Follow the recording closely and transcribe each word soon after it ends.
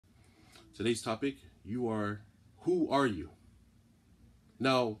Today's topic, who are you?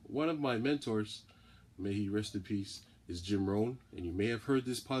 Now, one of my mentors, may he rest in peace, is Jim Rohn, and you may have heard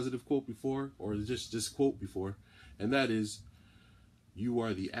this positive quote before, or just this quote before, and that is, you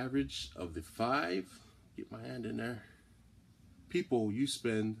are the average of the 5, get my hand in there, people you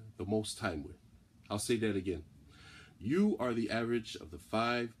spend the most time with. I'll say that again. You are the average of the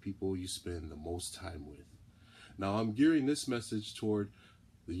 5 people you spend the most time with. Now, I'm gearing this message toward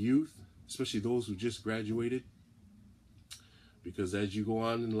the youth, especially those who just graduated, because as you go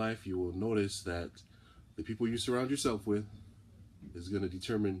on in life, you will notice that the people you surround yourself with they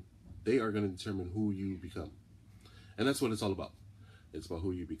are going to determine who you become. And that's what it's all about. It's about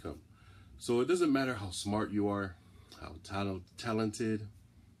who you become. So it doesn't matter how smart you are, how talented,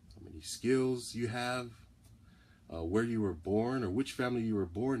 how many skills you have, where you were born or which family you were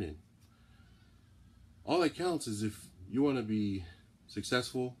born in. All that counts is if you want to be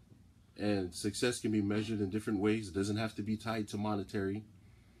successful, and success can be measured in different ways. It doesn't have to be tied to monetary.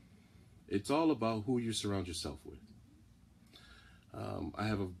 It's all about who you surround yourself with. I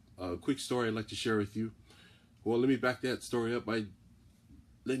have a quick story I'd like to share with you. Well, let me back that story up by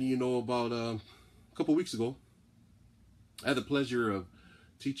letting you know about a couple weeks ago, I had the pleasure of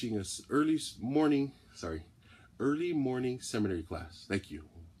teaching us early morning seminary class. Thank you.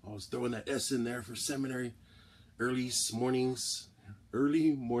 I was throwing that S in there for seminary. Early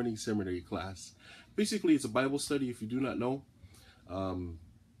morning seminary class. Basically, it's a Bible study. If you do not know,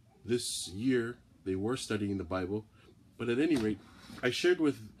 this year they were studying the Bible, but at any rate, I shared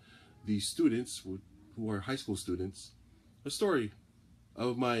with the students who are high school students a story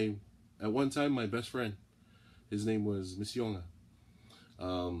of at one time my best friend. His name was Misionga.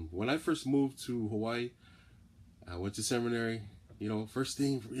 When I first moved to Hawaii, I went to seminary. First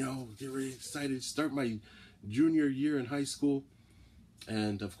thing, get really excited, start my junior year in high school.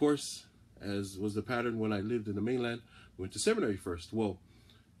 And of course, as was the pattern when I lived in the mainland, went to seminary first. Well,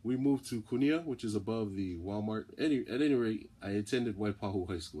 we moved to Kunia, which is above the Walmart. At any rate, I attended Waipahu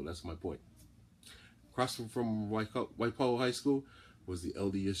High School. That's my point. Across from Waipahu High School was the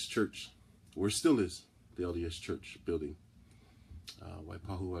LDS Church, where it still is the LDS Church building.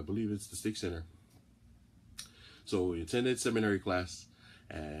 Waipahu, I believe it's the Stake Center. So we attended seminary class,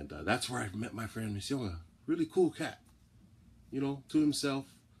 and that's where I met my friend Misionga. Really cool cat, to himself,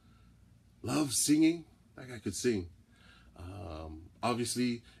 loved singing. That guy could sing.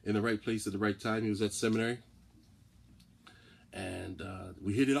 Obviously, in the right place at the right time. He was at seminary, and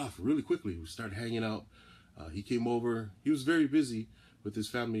we hit it off really quickly. We started hanging out. He came over. He was very busy with his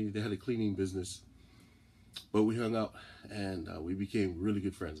family. They had a cleaning business, but we hung out, and we became really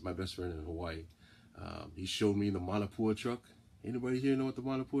good friends. My best friend in Hawaii. He showed me the Manapua truck. Anybody here know what the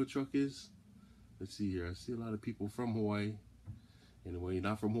Manapua truck is? Let's see here. I see a lot of people from Hawaii. Anyway,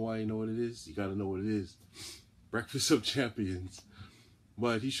 not from Hawaii, know what it is? You got to know what it is. Breakfast of Champions.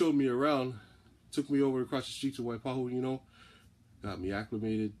 But he showed me around, took me over across the street to Waipahu, got me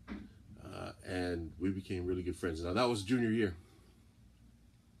acclimated, and we became really good friends. Now, that was junior year.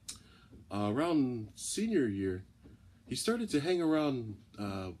 Around senior year, he started to hang around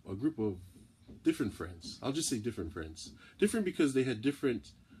a group of different friends. I'll just say different friends. Different because they had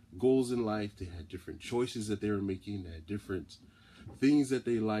different goals in life. They had different choices that they were making. They had different things that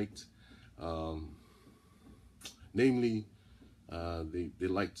they liked. Namely, they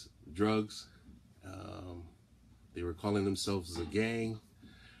liked drugs. They were calling themselves a gang.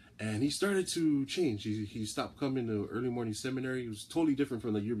 And he started to change. He stopped coming to early morning seminary. It was totally different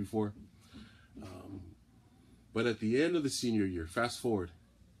from the year before. But at the end of the senior year, fast forward,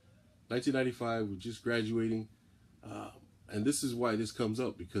 1995, we're just graduating. And this is why this comes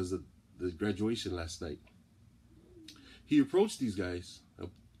up, because of the graduation last night. He approached these guys.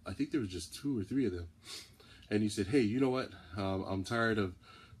 I think there was just 2 or 3 of them. And he said, hey, you know what? I'm tired of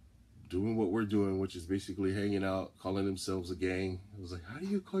doing what we're doing, which is basically hanging out, calling themselves a gang. I was like, how do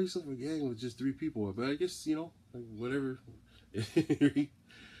you call yourself a gang with just 3 people? But I guess, whatever. Doing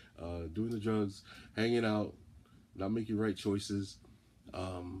the drugs, hanging out, not making right choices.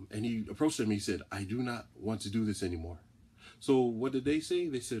 And he approached them. He said, I do not want to do this anymore. So what did they say?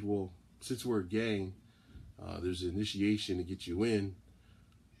 They said, well, since we're a gang, there's an initiation to get you in.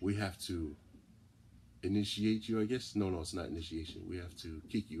 We have to initiate you, I guess. No, it's not initiation. We have to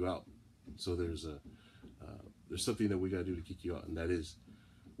kick you out. So there's something that we got to do to kick you out, and that is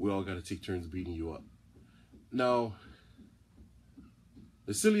we all got to take turns beating you up. Now,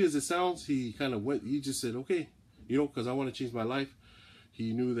 as silly as it sounds, he just said, okay, because I want to change my life.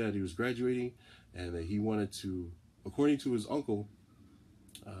 He knew that he was graduating and that he wanted to, according to his uncle,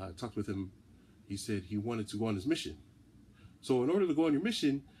 I talked with him, he said he wanted to go on his mission. So in order to go on your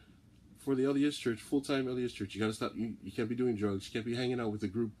mission, for the LDS Church, full-time LDS Church, you got to stop. You can't be doing drugs. You can't be hanging out with a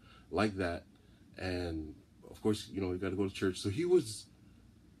group like that. And of course, you know, you got to go to church. So he was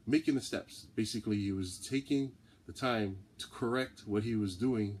making the steps. Basically, he was taking the time to correct what he was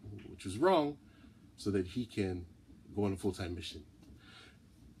doing, which was wrong, so that he can go on a full-time mission.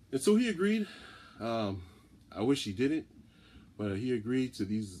 And so he agreed. I wish he didn't, but he agreed to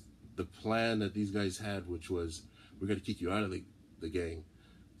the plan that these guys had, which was, we're going to kick you out of the gang,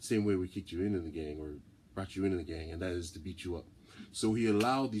 same way we kicked you into the gang or brought you into the gang, and that is to beat you up. So he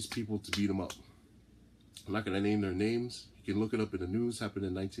allowed these people to beat him up. I'm not going to name their names. You can look it up in the news. Happened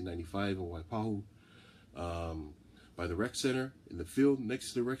in 1995 in Waipahu, by the rec center, in the field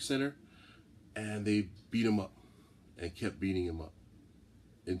next to the rec center, and they beat him up and kept beating him up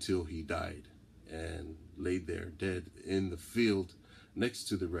until he died and laid there dead in the field next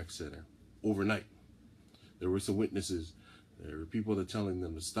to the rec center overnight. There were some witnesses. There were people that telling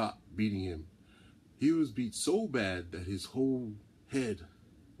them to stop beating him. He was beat so bad that his whole head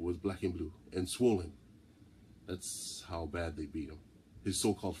was black and blue and swollen. That's how bad they beat him. His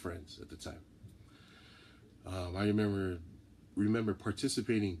so-called friends at the time. I remember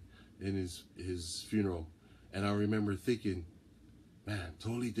participating in his funeral, and I remember thinking, man,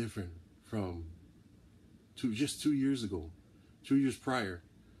 totally different from just 2 years ago, 2 years prior,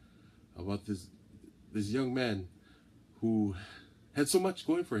 about this young man who had so much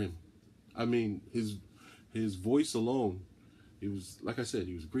going for him. I mean, his voice alone, he was, like I said,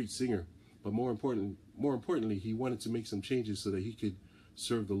 he was a great singer, but more importantly, he wanted to make some changes so that he could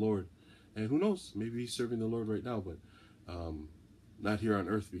serve the Lord. And who knows, maybe he's serving the Lord right now, but not here on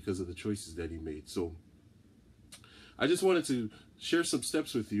earth because of the choices that he made. So I just wanted to share some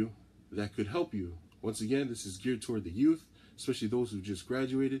steps with you that could help you. Once again, this is geared toward the youth, especially those who just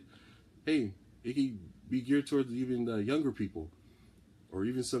graduated. Hey, it can be geared toward even the younger people, or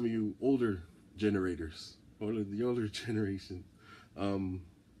even some of you older generators, or the older generation.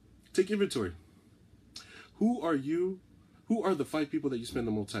 Take inventory. Who are you? Who are the 5 people that you spend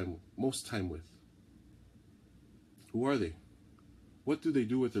the most time with? Who are they? What do they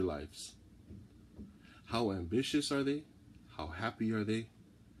do with their lives? How ambitious are they? How happy are they?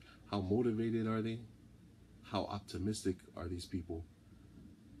 How motivated are they? How optimistic are these people?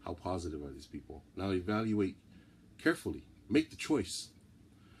 How positive are these people? Now evaluate carefully. Make the choice.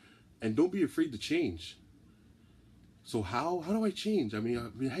 And don't be afraid to change. So how do I change? I mean,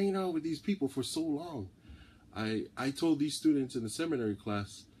 I've been hanging out with these people for so long. I told these students in the seminary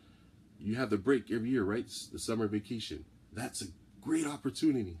class, you have the break every year, right? The summer vacation. That's a great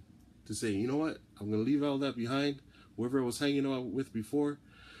opportunity to say, you know what? I'm going to leave all that behind. Whoever I was hanging out with before,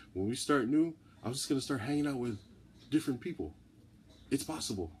 when we start new, I'm just going to start hanging out with different people. It's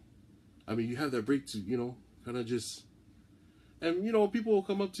possible. I mean, you have that break to, you know, kind of just, and, you know, people will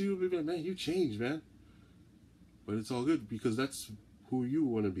come up to you and be like, man, you changed, man. But it's all good because that's who you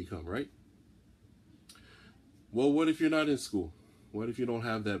want to become, right? Well, what if you're not in school? What if you don't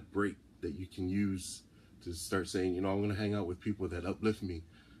have that break that you can use to start saying, you know, I'm going to hang out with people that uplift me,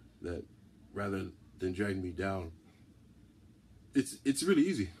 that rather than drag me down? It's really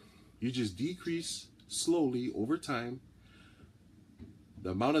easy. You just decrease slowly over time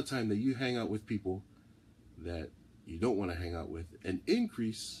the amount of time that you hang out with people that you don't want to hang out with, and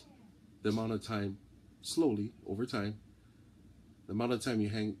increase the amount of time slowly over time, the amount of time you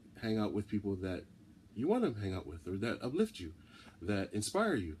hang out with people that you want to hang out with, or that uplift you, that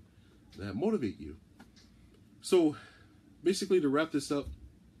inspire you, that motivate you. So basically, to wrap this up,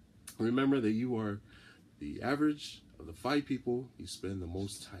 remember that you are the average of the 5 people you spend the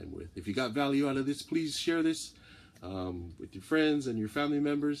most time with. If you got value out of this, please share this with your friends and your family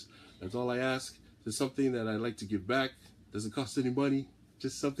members. That's all I ask. It's something that I like to give back. Doesn't cost any money.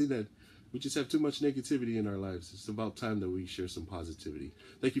 Just something that we just have too much negativity in our lives. It's about time that we share some positivity.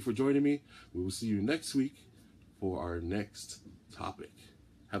 Thank you for joining me. We will see you next week for our next topic.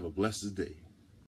 Have a blessed day.